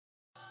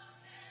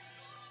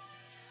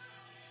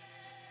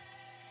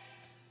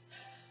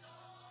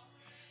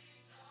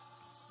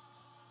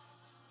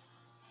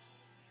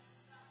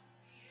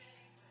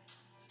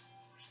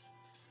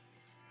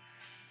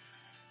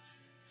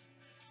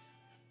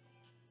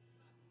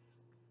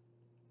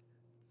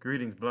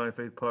Greetings, Blind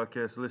Faith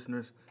Podcast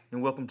listeners,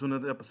 and welcome to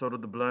another episode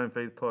of the Blind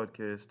Faith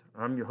Podcast.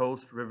 I'm your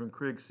host, Reverend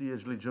Craig C.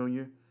 Edgley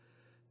Jr.,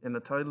 and the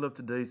title of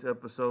today's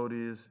episode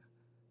is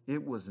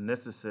It Was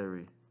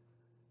Necessary.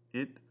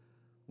 It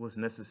was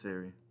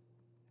necessary.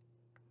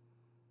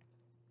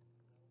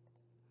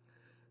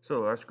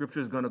 So, our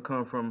scripture is going to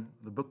come from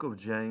the book of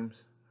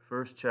James,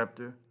 first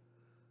chapter,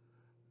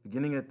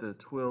 beginning at the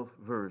 12th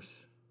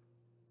verse.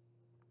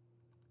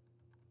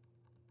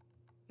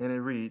 And it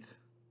reads,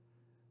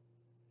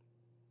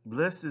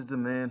 Blessed is the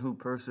man who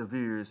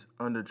perseveres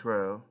under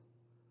trial,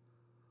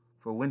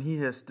 for when he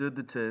has stood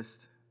the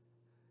test,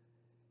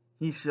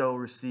 he shall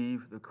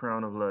receive the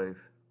crown of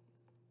life.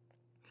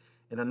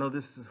 And I know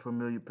this is a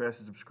familiar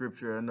passage of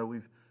scripture. I know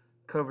we've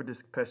covered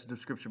this passage of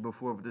scripture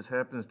before, but this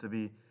happens to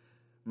be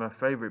my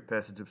favorite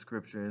passage of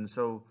scripture. And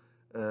so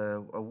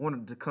I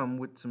wanted to come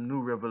with some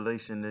new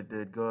revelation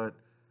that God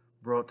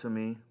brought to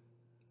me.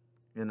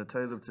 And the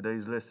title of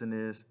today's lesson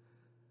is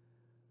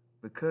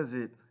Because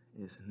It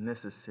Is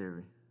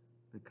Necessary.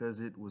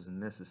 Because it was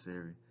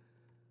necessary.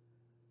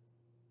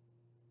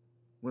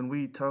 When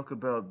we talk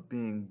about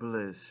being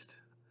blessed,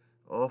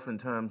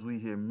 oftentimes we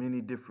hear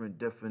many different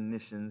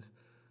definitions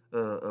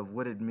of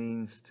what it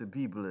means to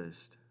be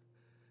blessed.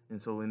 And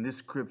so in this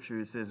scripture,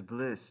 it says,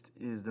 blessed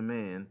is the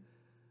man.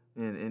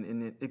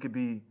 And it could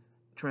be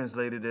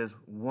translated as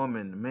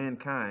woman,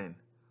 mankind,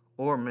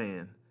 or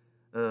man.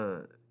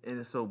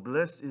 And so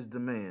blessed is the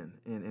man.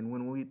 And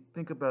when we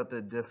think about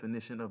that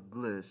definition of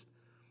blessed,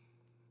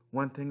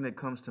 one thing that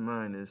comes to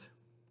mind is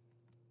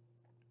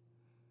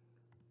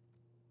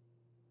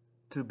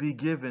to be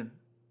given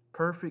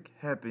perfect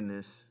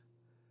happiness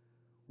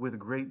with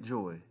great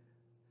joy.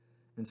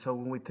 And so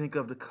when we think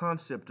of the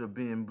concept of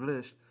being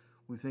blessed,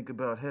 we think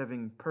about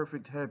having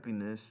perfect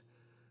happiness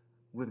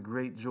with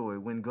great joy.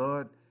 When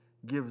God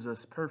gives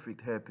us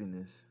perfect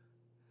happiness,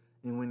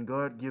 and when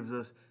God gives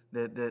us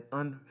that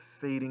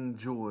unfading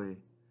joy,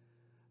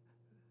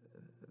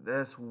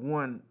 that's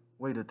one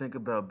way to think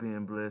about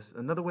being blessed.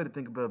 Another way to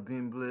think about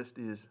being blessed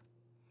is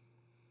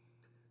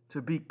to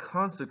be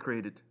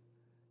consecrated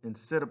and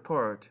set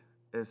apart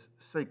as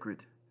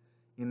sacred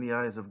in the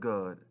eyes of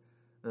God.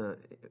 An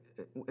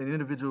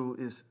individual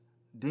is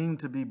deemed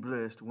to be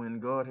blessed when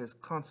God has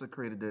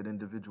consecrated that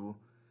individual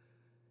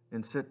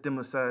and set them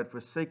aside for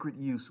sacred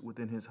use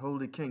within his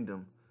holy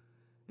kingdom.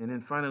 And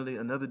then finally,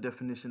 another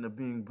definition of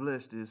being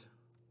blessed is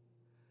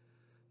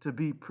to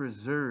be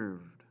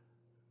preserved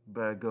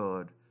by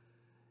God.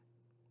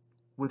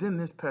 Within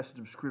this passage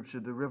of scripture,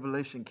 the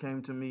revelation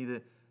came to me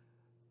that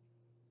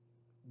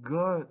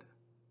God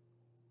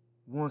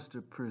wants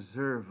to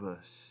preserve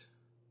us.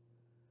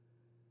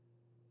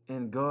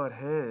 And God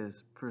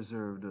has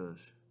preserved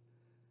us.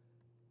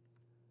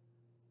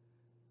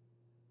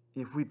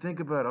 If we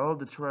think about all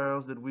the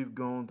trials that we've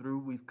gone through,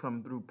 we've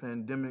come through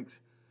pandemics.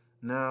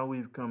 Now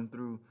we've come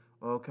through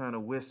all kind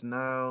of West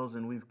Niles,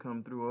 and we've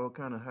come through all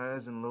kind of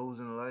highs and lows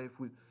in life.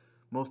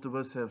 Most of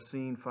us have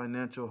seen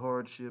financial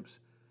hardships.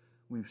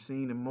 We've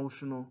seen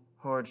emotional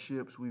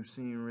hardships. We've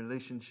seen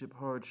relationship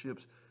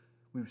hardships.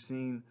 We've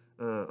seen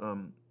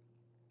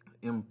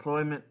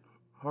employment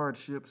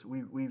hardships.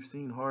 We've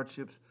seen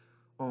hardships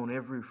on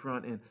every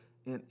front.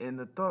 And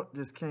the thought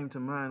just came to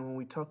mind when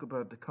we talk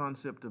about the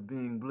concept of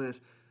being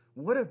blessed.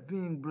 What if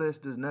being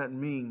blessed does not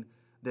mean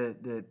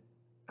that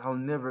I'll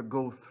never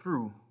go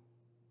through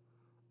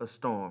a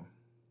storm?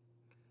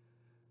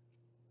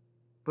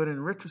 But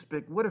in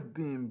retrospect, what if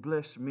being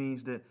blessed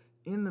means that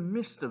in the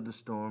midst of the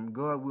storm,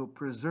 God will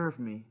preserve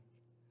me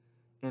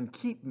and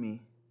keep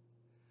me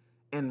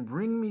and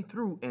bring me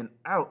through and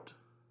out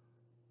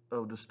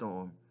of the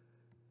storm?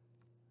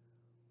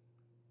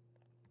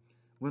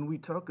 When we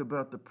talk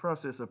about the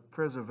process of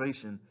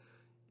preservation,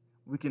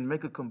 we can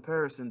make a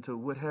comparison to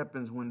what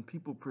happens when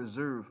people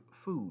preserve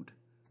food.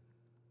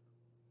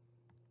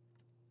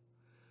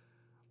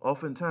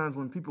 Oftentimes,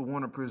 when people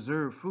want to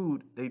preserve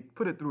food, they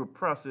put it through a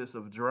process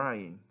of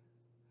drying,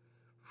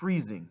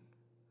 freezing,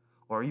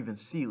 or even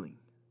sealing.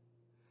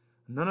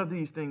 None of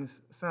these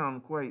things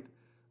sound quite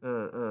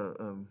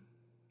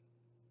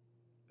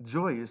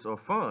joyous or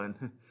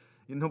fun.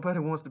 Nobody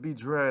wants to be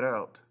dried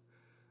out.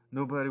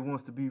 Nobody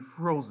wants to be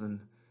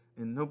frozen,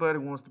 and nobody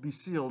wants to be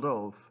sealed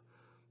off.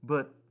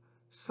 But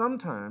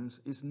sometimes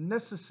it's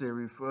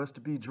necessary for us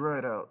to be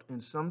dried out,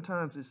 and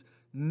sometimes it's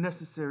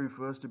necessary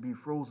for us to be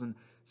frozen.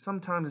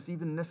 Sometimes it's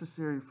even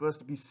necessary for us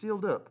to be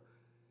sealed up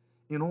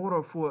in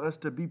order for us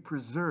to be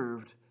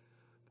preserved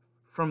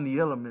from the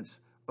elements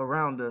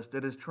around us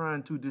that is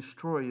trying to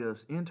destroy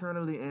us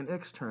internally and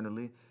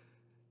externally.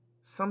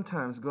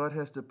 Sometimes God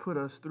has to put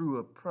us through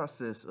a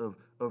process of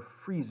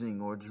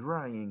freezing or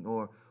drying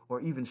or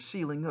even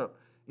sealing up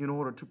in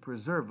order to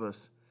preserve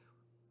us.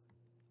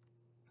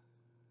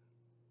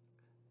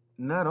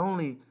 Not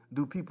only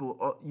do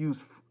people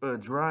use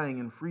drying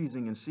and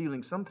freezing and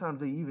sealing,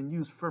 sometimes they even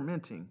use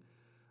fermenting.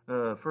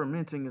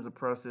 Fermenting is a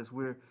process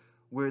where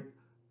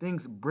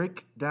things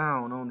break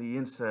down on the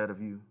inside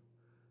of you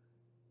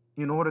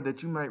in order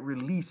that you might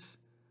release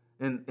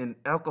an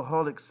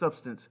alcoholic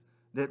substance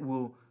that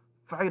will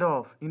fight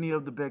off any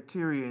of the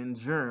bacteria and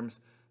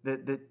germs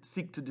that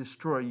seek to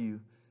destroy you.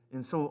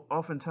 And so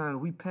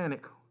oftentimes we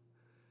panic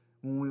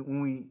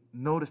when we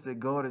notice that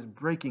God is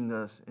breaking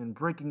us and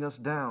breaking us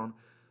down.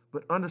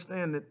 But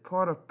understand that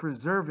part of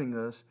preserving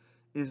us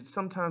is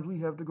sometimes we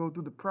have to go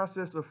through the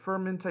process of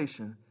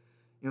fermentation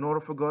in order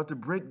for God to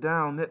break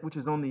down that which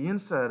is on the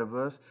inside of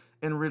us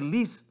and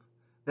release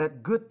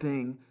that good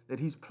thing that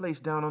he's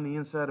placed down on the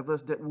inside of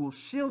us that will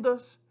shield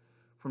us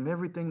from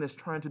everything that's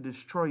trying to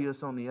destroy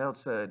us on the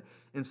outside.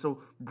 And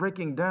so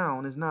breaking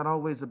down is not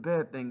always a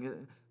bad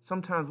thing.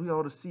 Sometimes we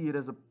ought to see it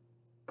as a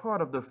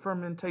part of the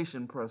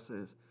fermentation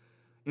process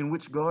in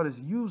which God is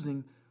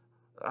using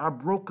our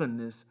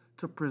brokenness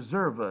to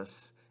preserve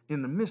us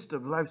in the midst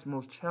of life's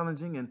most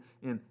challenging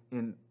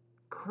and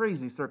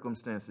crazy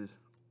circumstances.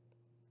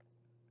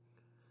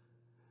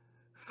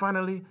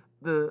 Finally,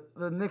 the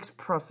next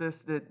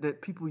process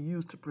that people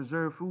use to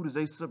preserve food is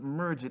they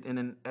submerge it in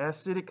an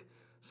acidic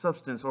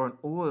substance or an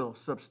oil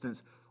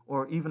substance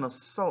or even a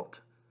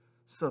salt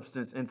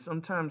substance. And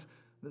sometimes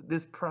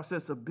this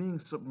process of being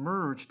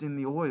submerged in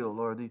the oil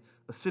or the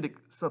acidic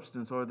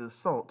substance or the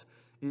salt,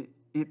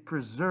 it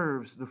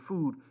preserves the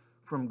food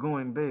from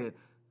going bad.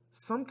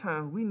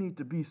 Sometimes we need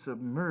to be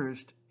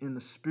submerged in the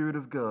Spirit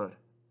of God.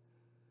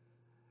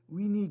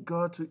 We need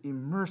God to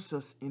immerse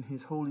us in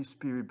his Holy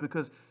Spirit,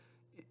 because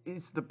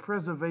it's the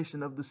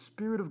preservation of the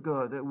Spirit of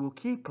God that will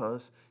keep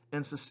us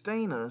and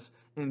sustain us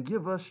and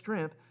give us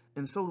strength.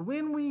 And so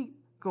when we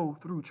go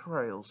through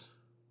trials,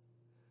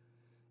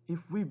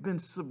 if we've been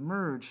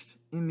submerged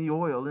in the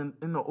oil,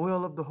 in the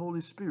oil of the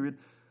Holy Spirit,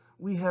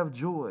 we have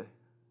joy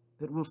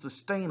that will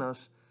sustain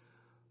us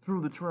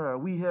through the trial.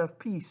 We have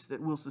peace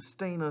that will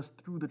sustain us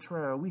through the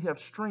trial. We have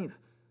strength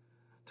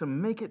to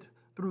make it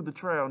through the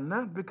trial,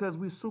 not because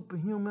we're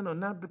superhuman or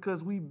not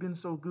because we've been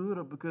so good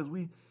or because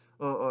we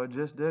are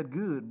just that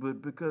good,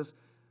 but because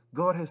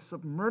God has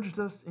submerged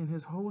us in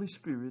his Holy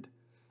Spirit,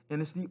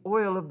 and it's the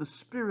oil of the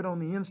Spirit on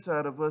the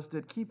inside of us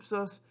that keeps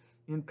us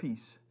in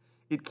peace.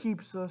 It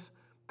keeps us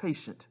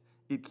patient.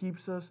 It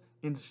keeps us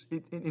in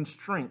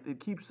strength. It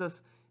keeps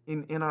us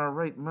in our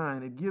right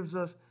mind. It gives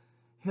us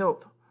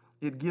health.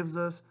 It gives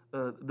us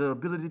the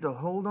ability to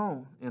hold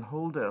on and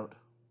hold out.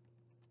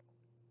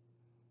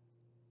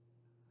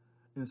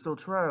 And so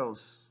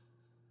trials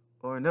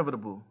are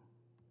inevitable.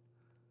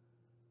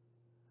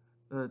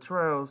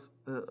 Trials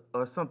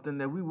are something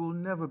that we will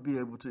never be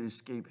able to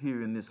escape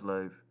here in this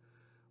life.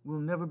 We'll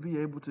never be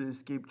able to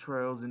escape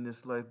trials in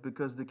this life,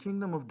 because the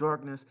kingdom of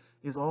darkness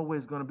is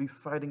always going to be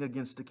fighting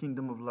against the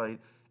kingdom of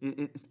light.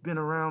 It's been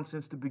around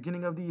since the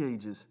beginning of the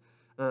ages,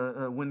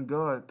 when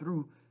God,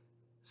 through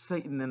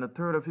Satan and a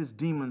third of his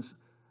demons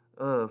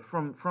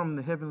from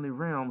the heavenly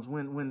realms,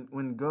 when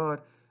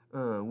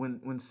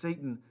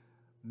Satan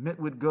met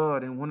with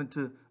God and wanted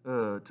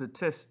to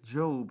test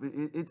Job,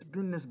 it's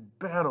been this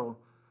battle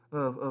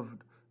of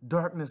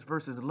darkness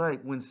versus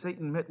light. When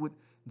Satan met with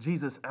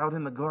Jesus out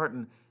in the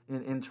garden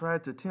and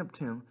tried to tempt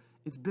him,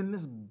 it's been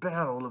this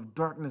battle of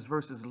darkness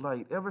versus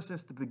light. Ever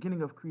since the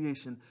beginning of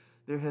creation,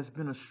 there has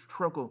been a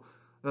struggle,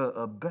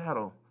 a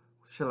battle,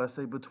 shall I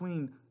say,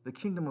 between the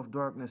kingdom of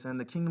darkness and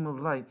the kingdom of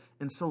light.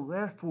 And so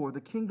therefore,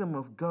 the kingdom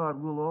of God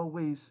will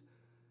always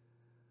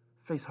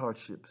face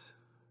hardships,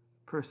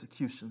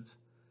 persecutions,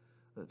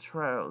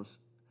 trials,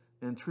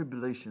 and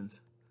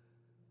tribulations.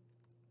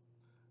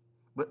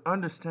 But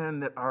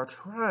understand that our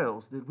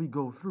trials that we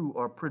go through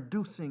are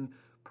producing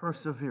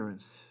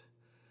perseverance.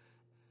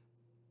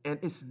 And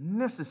it's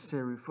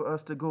necessary for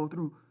us to go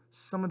through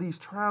some of these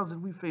trials that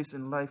we face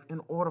in life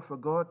in order for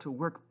God to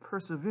work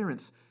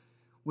perseverance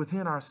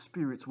within our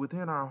spirits,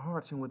 within our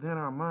hearts, and within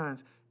our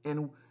minds.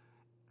 And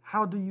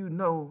how do you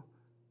know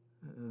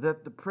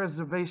that the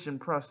preservation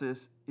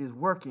process is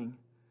working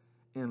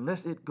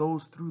unless it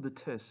goes through the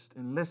test,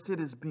 unless it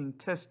is being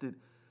tested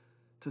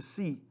to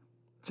see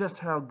just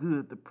how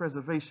good the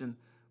preservation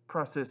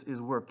process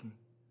is working?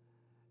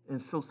 And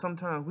so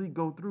sometimes we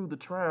go through the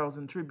trials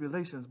and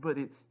tribulations, but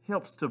it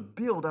helps to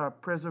build our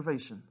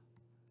preservation.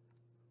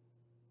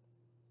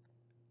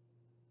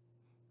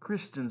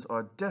 Christians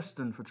are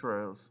destined for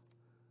trials.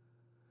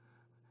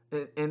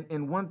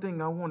 And one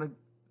thing I want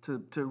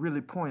to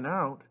really point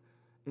out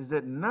is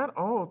that not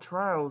all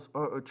trials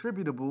are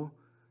attributable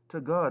to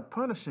God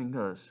punishing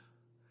us.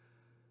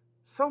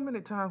 So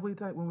many times we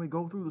think when we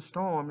go through the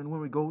storm and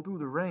when we go through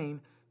the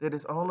rain that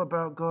it's all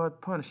about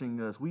God punishing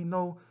us. We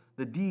know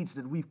the deeds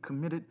that we've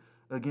committed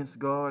against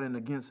God and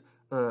against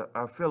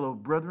our fellow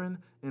brethren,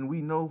 and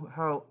we know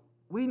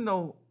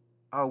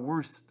our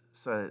worst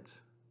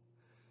sides.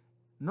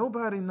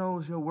 Nobody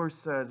knows your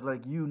worst sides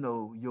like you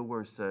know your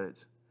worst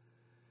sides.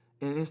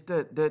 And it's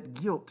that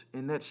guilt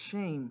and that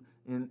shame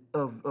and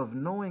of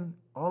knowing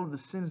all of the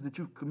sins that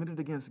you've committed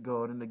against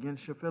God and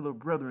against your fellow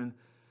brethren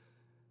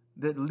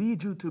that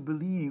lead you to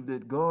believe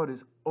that God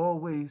is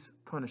always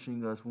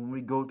punishing us when we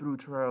go through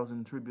trials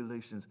and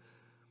tribulations.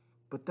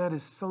 But that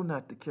is so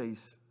not the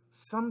case.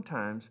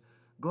 Sometimes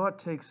God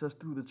takes us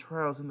through the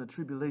trials and the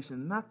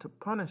tribulation not to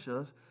punish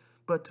us,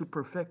 but to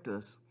perfect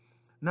us.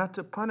 Not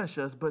to punish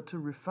us, but to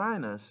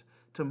refine us.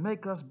 to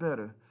make us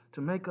better,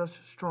 to make us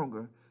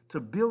stronger, to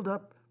build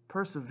up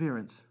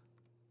perseverance.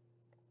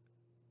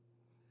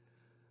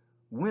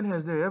 When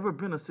has there ever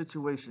been a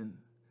situation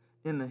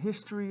in the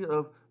history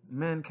of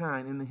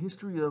mankind, in the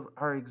history of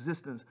our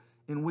existence,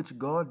 in which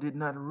God did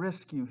not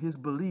rescue his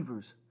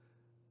believers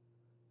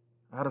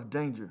out of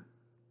danger?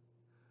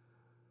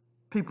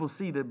 People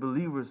see that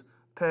believers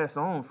pass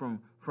on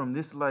from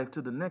this life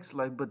to the next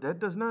life, but that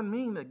does not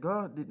mean that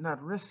God did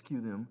not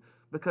rescue them,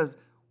 because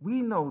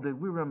we know that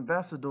we're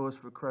ambassadors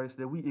for Christ,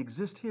 that we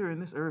exist here in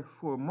this earth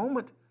for a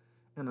moment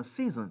and a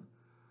season,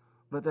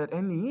 but that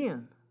in the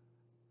end,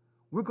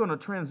 we're going to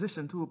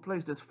transition to a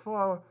place that's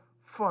far,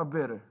 far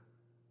better,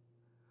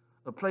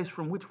 a place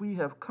from which we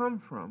have come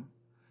from,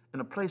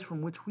 and a place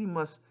from which we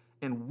must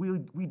and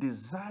we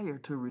desire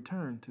to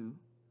return to,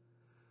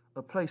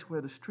 a place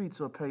where the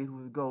streets are paved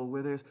with gold,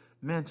 where there's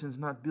mansions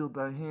not built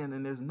by hand,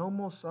 and there's no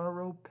more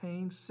sorrow,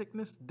 pain,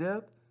 sickness,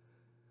 death,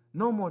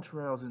 no more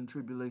trials and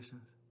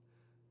tribulations.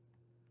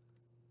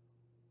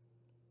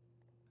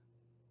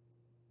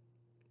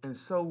 And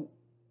so,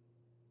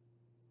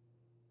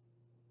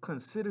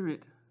 consider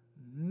it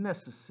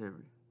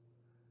necessary.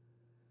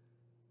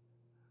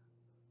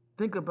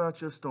 Think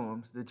about your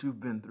storms that you've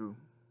been through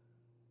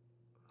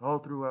all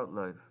throughout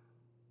life.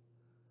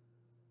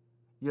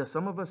 Yes,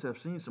 some of us have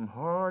seen some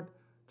hard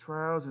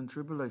trials and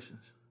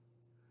tribulations.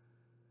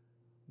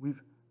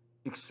 We've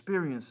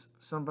experienced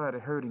somebody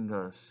hurting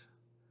us.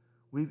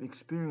 We've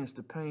experienced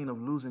the pain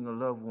of losing a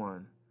loved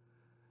one.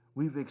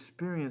 We've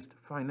experienced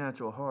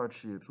financial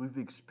hardships. We've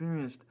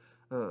experienced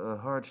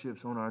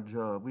hardships on our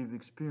job. We've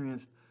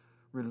experienced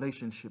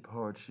relationship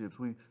hardships.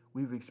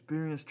 We've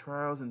experienced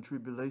trials and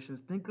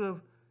tribulations. Think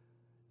of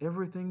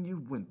everything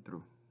you went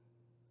through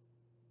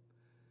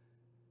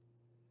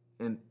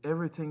and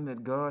everything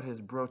that God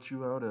has brought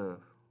you out of.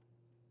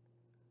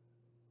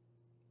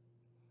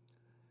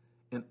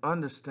 And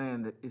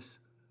understand that it's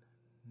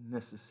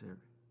necessary.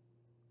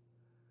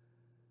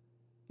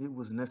 It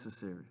was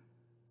necessary.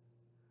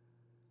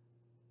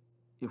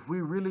 If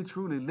we're really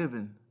truly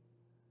living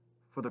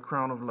for the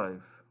crown of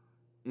life,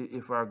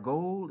 if our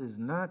goal is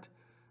not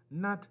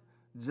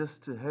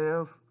just to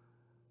have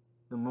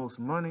the most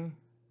money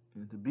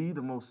and to be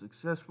the most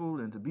successful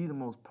and to be the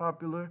most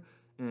popular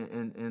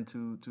and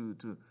to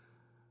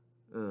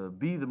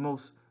be the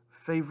most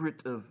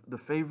favorite of the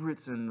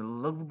favorites and the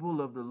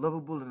lovable of the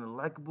lovable and the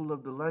likable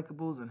of the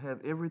likables and have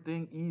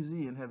everything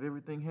easy and have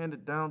everything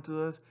handed down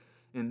to us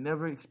and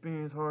never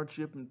experience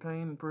hardship and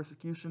pain and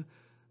persecution,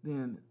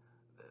 then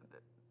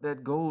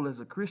that goal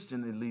as a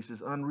Christian, at least,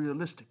 is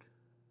unrealistic.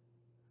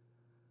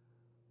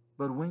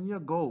 But when your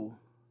goal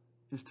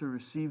is to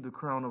receive the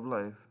crown of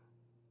life,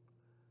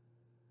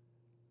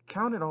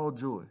 count it all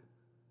joy.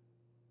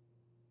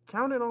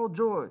 Count it all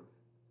joy.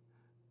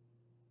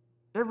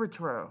 Every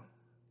trial,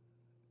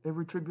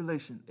 every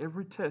tribulation,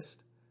 every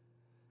test,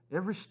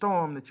 every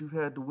storm that you've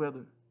had to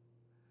weather,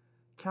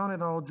 count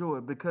it all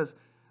joy, because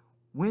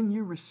when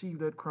you receive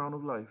that crown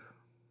of life,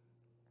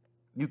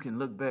 you can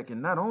look back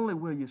and not only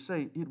will you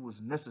say it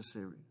was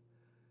necessary,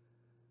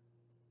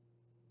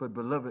 but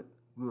beloved,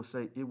 we'll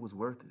say it was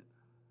worth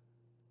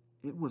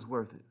it. It was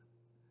worth it.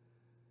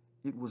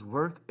 It was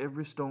worth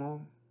every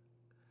storm.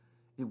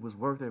 It was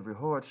worth every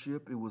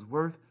hardship. It was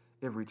worth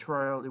every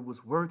trial. It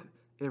was worth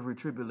every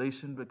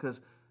tribulation,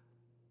 because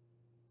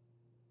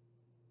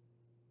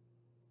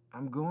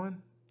I'm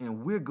going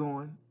and we're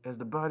going as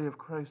the body of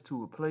Christ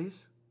to a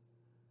place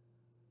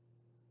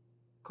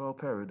called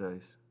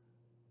paradise.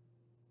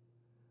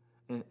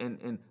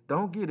 And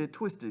don't get it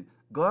twisted.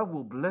 God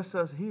will bless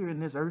us here in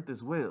this earth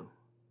as well.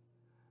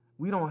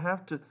 We don't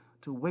have to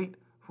wait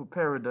for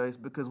paradise,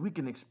 because we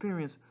can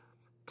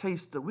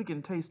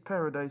taste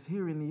paradise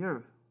here in the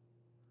earth.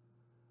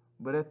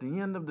 But at the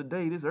end of the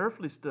day, this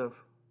earthly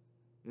stuff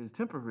is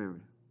temporary.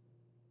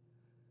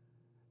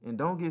 And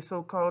don't get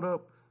so caught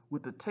up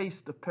with the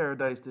taste of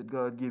paradise that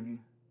God give you,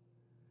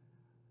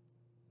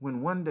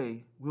 when one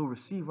day we'll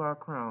receive our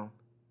crown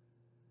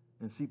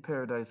and see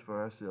paradise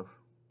for ourselves.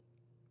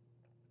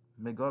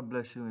 May God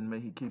bless you and may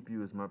he keep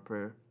you is my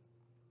prayer.